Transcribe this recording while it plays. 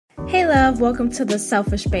Hey love, welcome to the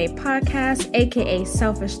Selfish Babe podcast, aka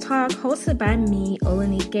Selfish Talk, hosted by me,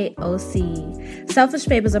 Olanike OC. Selfish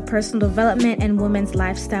Babe is a personal development and women's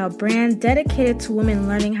lifestyle brand dedicated to women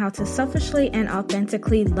learning how to selfishly and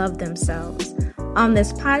authentically love themselves. On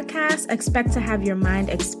this podcast, expect to have your mind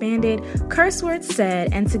expanded, curse words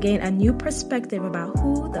said, and to gain a new perspective about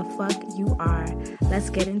who the fuck you are. Let's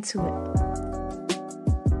get into it.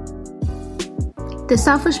 The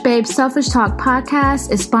Selfish Babe Selfish Talk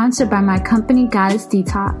podcast is sponsored by my company, Goddess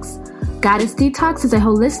Detox. Goddess Detox is a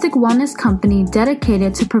holistic wellness company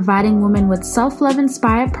dedicated to providing women with self-love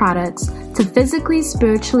inspired products to physically,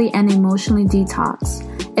 spiritually, and emotionally detox.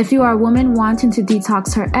 If you are a woman wanting to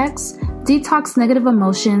detox her ex, detox negative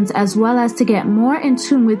emotions, as well as to get more in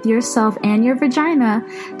tune with yourself and your vagina,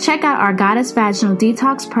 check out our Goddess Vaginal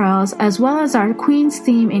Detox Pearls, as well as our Queen's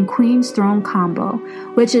Theme and Queen's Throne combo,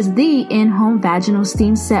 which is the in-home vaginal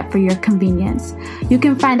steam set for your convenience. You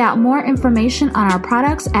can find out more information on our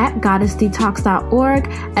products at goddessdetox.org,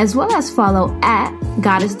 as well as follow at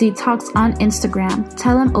Goddess Detox on Instagram.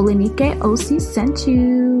 Tell them Olanike OC sent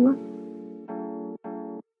you.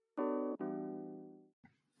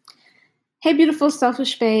 Hey, beautiful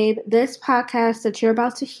Selfish Babe. This podcast that you're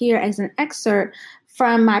about to hear is an excerpt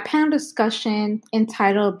from my panel discussion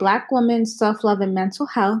entitled Black Women, Self-Love and Mental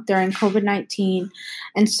Health During COVID-19.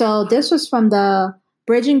 And so this was from the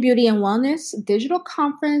Bridging Beauty and Wellness digital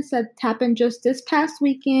conference that happened just this past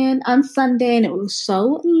weekend on Sunday, and it was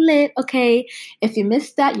so lit, okay? If you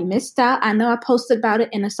missed that, you missed out. I know I posted about it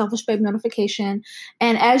in a Selfish Babe notification.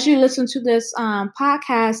 And as you listen to this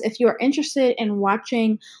podcast, if you are interested in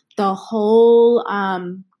watching the whole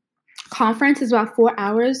conference, is about 4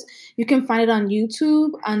 hours. You can find it on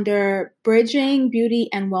YouTube under Bridging Beauty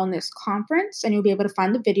and Wellness Conference, and you'll be able to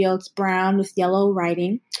find the video. It's brown with yellow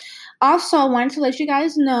writing. Also, I wanted to let you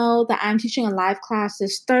guys know that I'm teaching a live class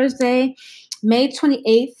this Thursday, May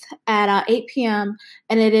 28th at 8 p.m.,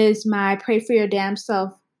 and it is my Pray for Your Damn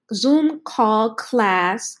Self Zoom call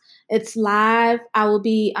class. It's live. I will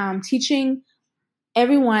be teaching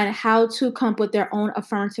everyone how to come up with their own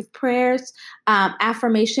affirmative prayers,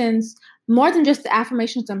 affirmations, more than just the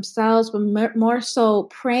affirmations themselves, but more so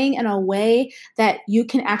praying in a way that you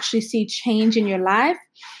can actually see change in your life.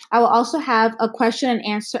 I will also have a question and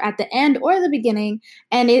answer at the end or the beginning,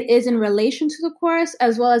 and it is in relation to the course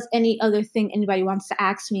as well as any other thing anybody wants to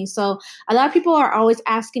ask me. So a lot of people are always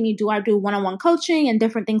asking me, do I do one-on-one coaching and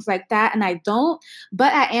different things like that? And I don't,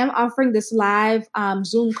 but I am offering this live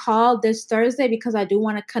Zoom call this Thursday because I do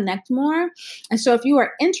want to connect more. And so if you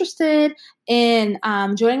are interested in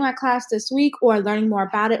joining my class this week or learning more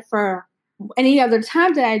about it for any other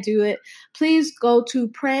time that I do it, please go to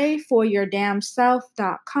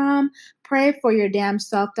prayforyourdamnself.com,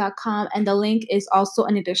 prayforyourdamnself.com, and the link is also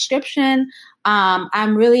in the description.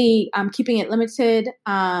 I'm keeping it limited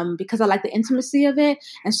because I like the intimacy of it.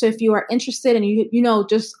 And so if you are interested and you know,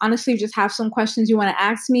 just honestly just have some questions you want to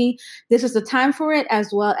ask me, this is the time for it,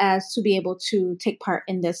 as well as to be able to take part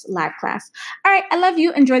in this live class. All right. I love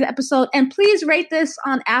you. Enjoy the episode. And please rate this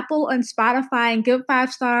on Apple and Spotify and give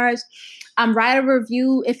 5 stars. Write a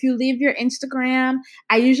review. If you leave your Instagram,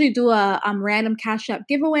 I usually do a random Cash App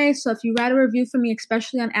giveaway. So if you write a review for me,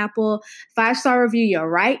 especially on Apple, 5-star review, you're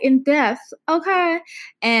right in depth. Okay.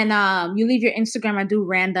 And you leave your Instagram, I do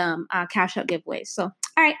random Cash App giveaways. So, all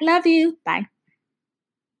right. Love you. Bye.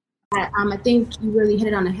 I think you really hit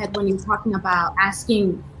it on the head when you're talking about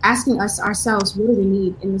asking us ourselves, what do we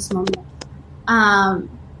need in this moment?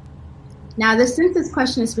 Now, since this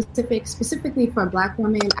question is specifically for Black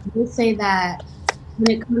women, I would say that when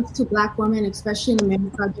it comes to Black women, especially in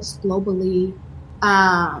America, just globally,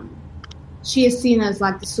 she is seen as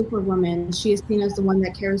like the superwoman. She is seen as the one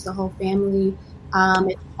that carries the whole family.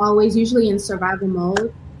 It's always usually in survival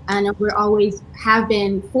mode. And we're always have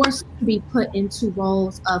been forced to be put into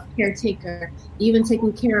roles of caretaker, even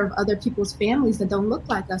taking care of other people's families that don't look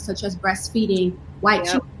like us, such as breastfeeding white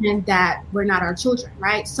children that were not our children,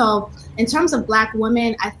 right? So in terms of Black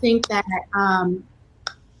women, I think that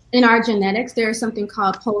in our genetics, there is something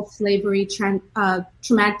called post-slavery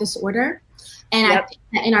traumatic disorder. And I think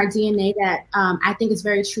that in our DNA that I think it's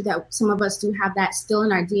very true that some of us do have that still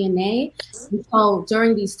in our DNA. And so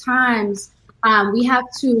during these times, we have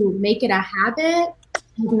to make it a habit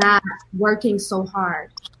of not working so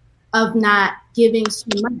hard, of not giving so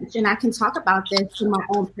much. And I can talk about this from my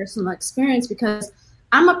own personal experience because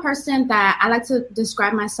I'm a person that I like to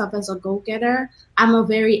describe myself as a go-getter. I'm a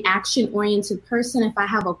very action-oriented person. If I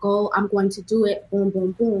have a goal, I'm going to do it, boom,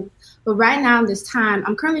 boom, boom. But right now in this time,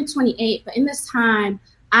 I'm currently 28, but in this time,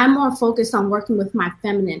 I'm more focused on working with my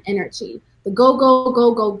feminine energy. the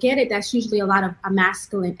go, get it, that's usually a lot of a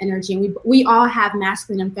masculine energy. And we all have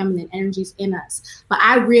masculine and feminine energies in us. But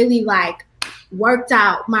I really worked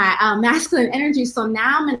out my masculine energy. So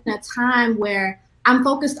now I'm in a time where I'm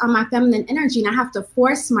focused on my feminine energy, and I have to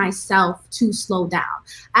force myself to slow down.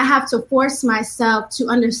 I have to force myself to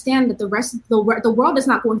understand that the rest of the world is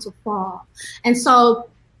not going to fall. And so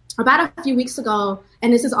about a few weeks ago,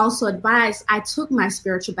 and this is also advice, I took my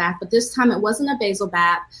spiritual bath, but this time it wasn't a basil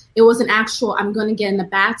bath. It was an actual, I'm going to get in the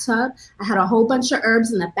bathtub. I had a whole bunch of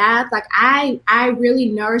herbs in the bath. I really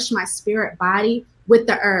nourished my spirit body with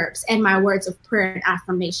the herbs and my words of prayer and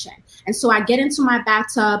affirmation. And so I get into my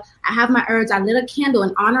bathtub, I have my herbs, I lit a candle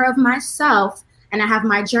in honor of myself, and I have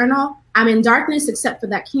my journal. I'm in darkness except for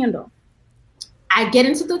that candle. I get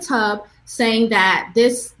into the tub saying that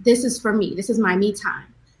this is for me. This is my me time.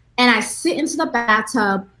 And I sit into the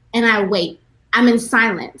bathtub and I wait. I'm in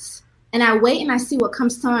silence. And I wait and I see what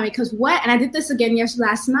comes to mind, because and I did this again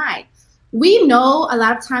last night. We know a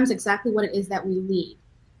lot of times exactly what it is that we need.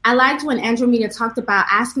 I liked when Andromeda talked about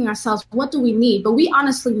asking ourselves, what do we need? But we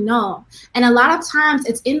honestly know. And a lot of times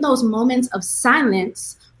it's in those moments of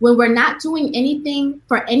silence when we're not doing anything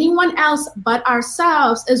for anyone else but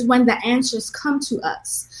ourselves is when the answers come to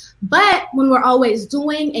us. But when we're always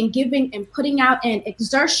doing and giving and putting out an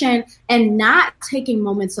exertion and not taking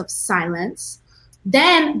moments of silence,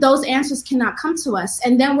 then those answers cannot come to us.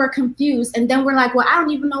 And then we're confused. And then we're like, well, I don't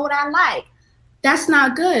even know what I like. That's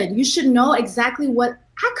not good. You should know exactly what.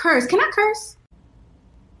 I curse. Can I curse?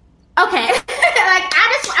 Okay.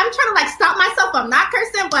 I'm trying to stop myself. I'm not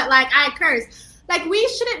cursing, but I curse.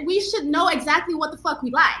 We should know exactly what the fuck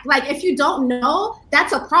we like. If you don't know,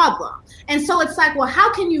 that's a problem. And so it's well,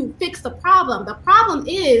 how can you fix the problem? The problem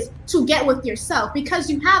is to get with yourself, because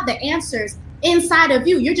you have the answers inside of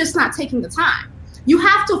you. You're just not taking the time. You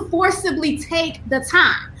have to forcibly take the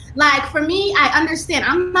time. For me, I understand.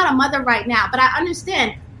 I'm not a mother right now, but I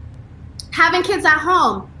understand having kids at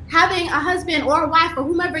home, having a husband or a wife or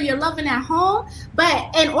whomever you're loving at home.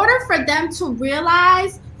 But in order for them to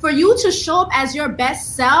realize, for you to show up as your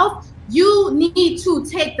best self, you need to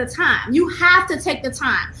take the time. You have to take the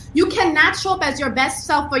time. You cannot show up as your best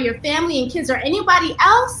self for your family and kids or anybody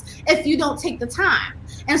else if you don't take the time.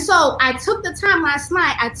 And so I took the time last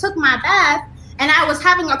night. I took my bath. And I was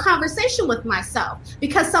having a conversation with myself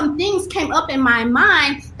because some things came up in my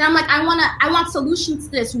mind that I'm I want solutions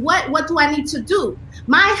to this. What do I need to do?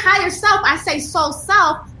 My higher self, I say soul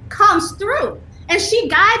self, comes through. And she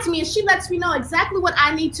guides me and she lets me know exactly what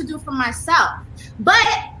I need to do for myself. But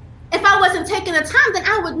if I wasn't taking the time, then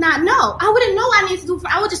I would not know. I wouldn't know what I need to do.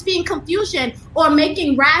 I would just be in confusion or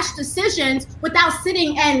making rash decisions without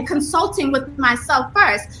sitting and consulting with myself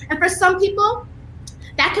first. And for some people,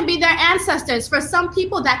 that can be their ancestors. For some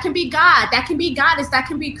people, that can be God. That can be goddess. That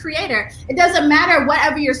can be creator. It doesn't matter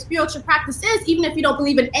whatever your spiritual practice is, even if you don't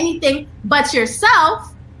believe in anything but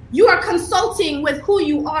yourself, you are consulting with who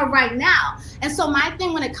you are right now. And so my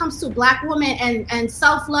thing when it comes to Black women and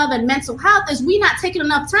self-love and mental health is we not taking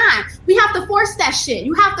enough time. We have to force that shit.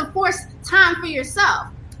 You have to force time for yourself.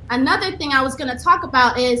 Another thing I was going to talk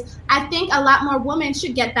about is I think a lot more women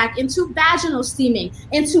should get back into vaginal steaming,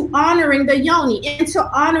 into honoring the yoni, into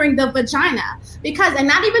honoring the vagina. Because, and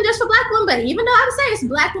not even just for Black women, but even though I'm saying it's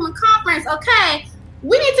Black Women Conference, okay,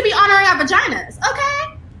 we need to be honoring our vaginas,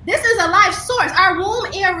 okay? This is a life source, our womb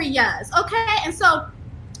areas, okay? And so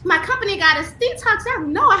my company Goddess Detox, I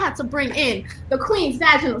know I had to bring in the Queen's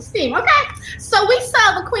Vaginal Steam, okay? So we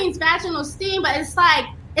sell the Queen's Vaginal Steam, but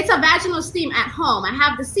it's a vaginal steam at home. I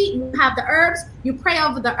have the seat, you have the herbs, you pray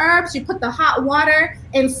over the herbs, you put the hot water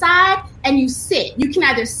inside, and you sit. You can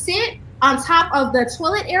either sit on top of the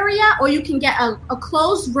toilet area, or you can get a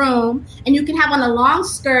closed room, and you can have on a long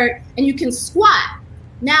skirt, and you can squat.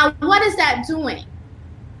 Now, what is that doing?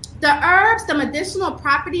 The herbs, the medicinal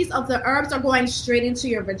properties of the herbs are going straight into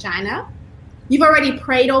your vagina. You've already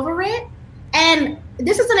prayed over it. And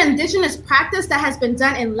this is an indigenous practice that has been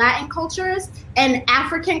done in Latin cultures and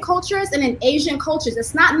African cultures and in Asian cultures.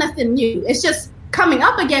 It's not nothing new. It's just coming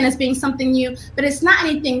up again as being something new, but it's not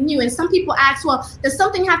anything new. And some people ask, well, does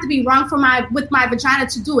something have to be wrong with my vagina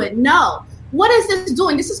to do it? No. What is this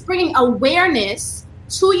doing? This is bringing awareness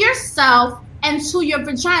to yourself and to your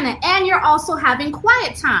vagina. And you're also having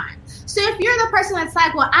quiet time. So if you're the person that's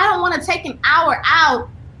well, I don't want to take an hour out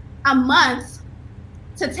a month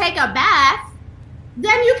to take a bath,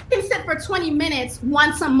 then you can sit for 20 minutes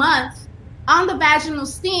once a month on the vaginal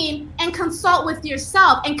steam and consult with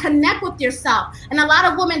yourself and connect with yourself. And a lot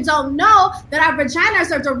of women don't know that our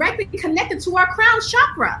vaginas are directly connected to our crown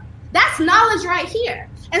chakra. That's knowledge right here.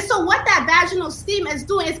 And so what that vaginal steam is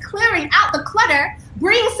doing is clearing out the clutter,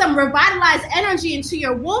 bringing some revitalized energy into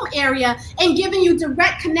your womb area and giving you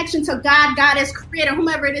direct connection to God, Goddess, Creator,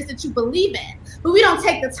 whomever it is that you believe in. But we don't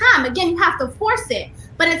take the time. Again, you have to force it.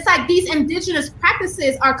 But it's like these indigenous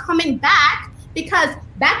practices are coming back because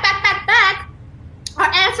back,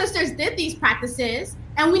 our ancestors did these practices,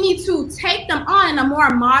 and we need to take them on in a more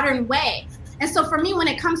modern way. And so for me, when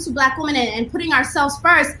it comes to Black women and putting ourselves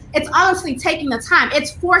first, it's honestly taking the time.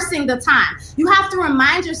 It's forcing the time. You have to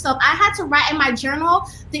remind yourself. I had to write in my journal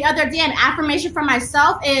the other day, an affirmation for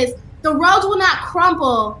myself is, the world will not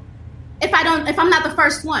crumble if I'm not the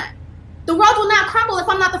first one. The world will not crumble if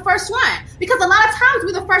I'm not the first one. Because a lot of times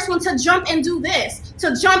we're the first one to jump and do this,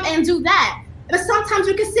 to jump and do that. But sometimes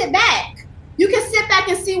you can sit back. You can sit back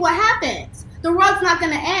and see what happens. The world's not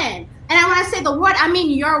going to end. And when I say the world, I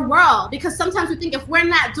mean your world. Because sometimes we think if we're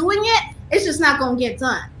not doing it, it's just not going to get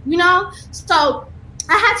done. You know? So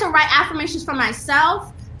I had to write affirmations for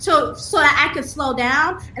myself so that I could slow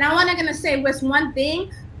down. And I want to say this one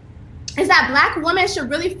thing is that Black women should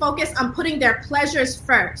really focus on putting their pleasures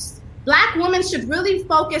first. Black women should really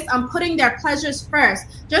focus on putting their pleasures first.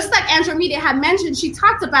 Just like Andromeda had mentioned, she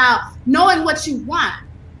talked about knowing what you want.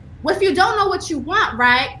 Well, if you don't know what you want,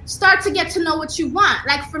 right, start to get to know what you want.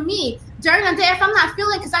 Like for me, during the day, if I'm not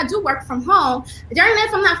feeling it, because I do work from home, during the day,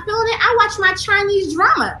 if I'm not feeling it, I watch my Chinese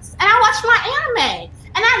dramas and I watch my anime.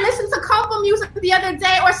 And I listen to kung fu music the other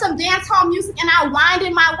day or some dance hall music and I wind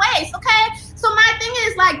in my waist, okay? So my thing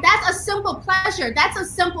is like, that's a simple pleasure. That's a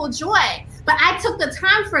simple joy. But I took the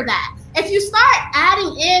time for that. If you start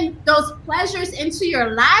adding in those pleasures into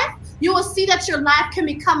your life, you will see that your life can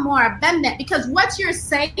become more abundant because what you're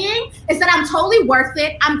saying is that I'm totally worth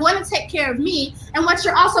it. I'm going to take care of me. And what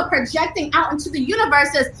you're also projecting out into the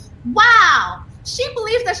universe is, wow, she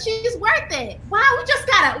believes that she's worth it. Wow,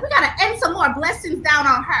 we gotta end some more blessings down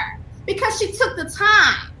on her because she took the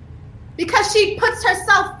time, because she puts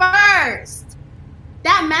herself first.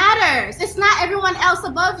 That matters. It's not everyone else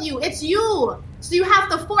above you. It's you. So you have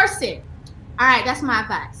to force it. All right, that's my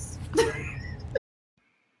advice.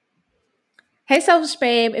 Hey, Selfish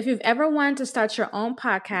Babe, if you've ever wanted to start your own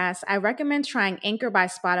podcast, I recommend trying Anchor by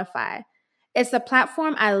Spotify. It's the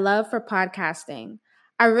platform I love for podcasting.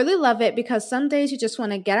 I really love it because some days you just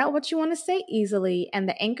want to get out what you want to say easily, and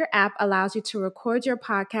the Anchor app allows you to record your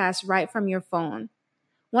podcast right from your phone.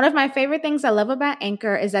 One of my favorite things I love about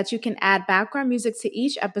Anchor is that you can add background music to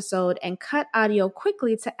each episode and cut audio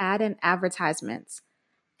quickly to add in advertisements.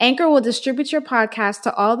 Anchor will distribute your podcast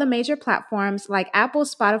to all the major platforms like Apple,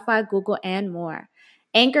 Spotify, Google, and more.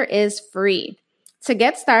 Anchor is free. To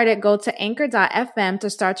get started, go to anchor.fm to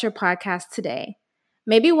start your podcast today.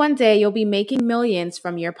 Maybe one day you'll be making millions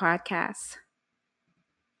from your podcast.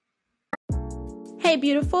 Hey,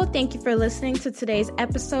 beautiful. Thank you for listening to today's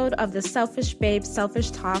episode of the Selfish Babe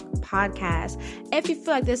Selfish Talk podcast. If you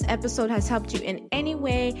feel like this episode has helped you in any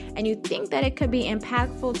way and you think that it could be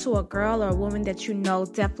impactful to a girl or a woman that you know,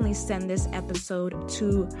 definitely send this episode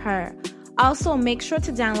to her. Also, make sure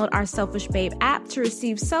to download our Selfish Babe app to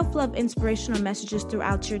receive self-love inspirational messages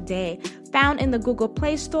throughout your day, found in the Google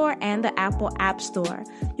Play Store and the Apple App Store.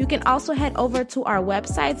 You can also head over to our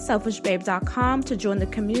website, selfishbabe.com, to join the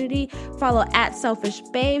community. Follow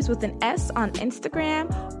 @selfishbabes with an S on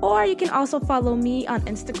Instagram, or you can also follow me on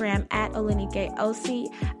Instagram @OliniGayOC.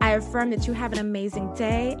 I affirm that you have an amazing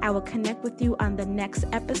day. I will connect with you on the next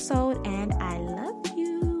episode, and I love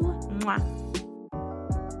you. Mwah.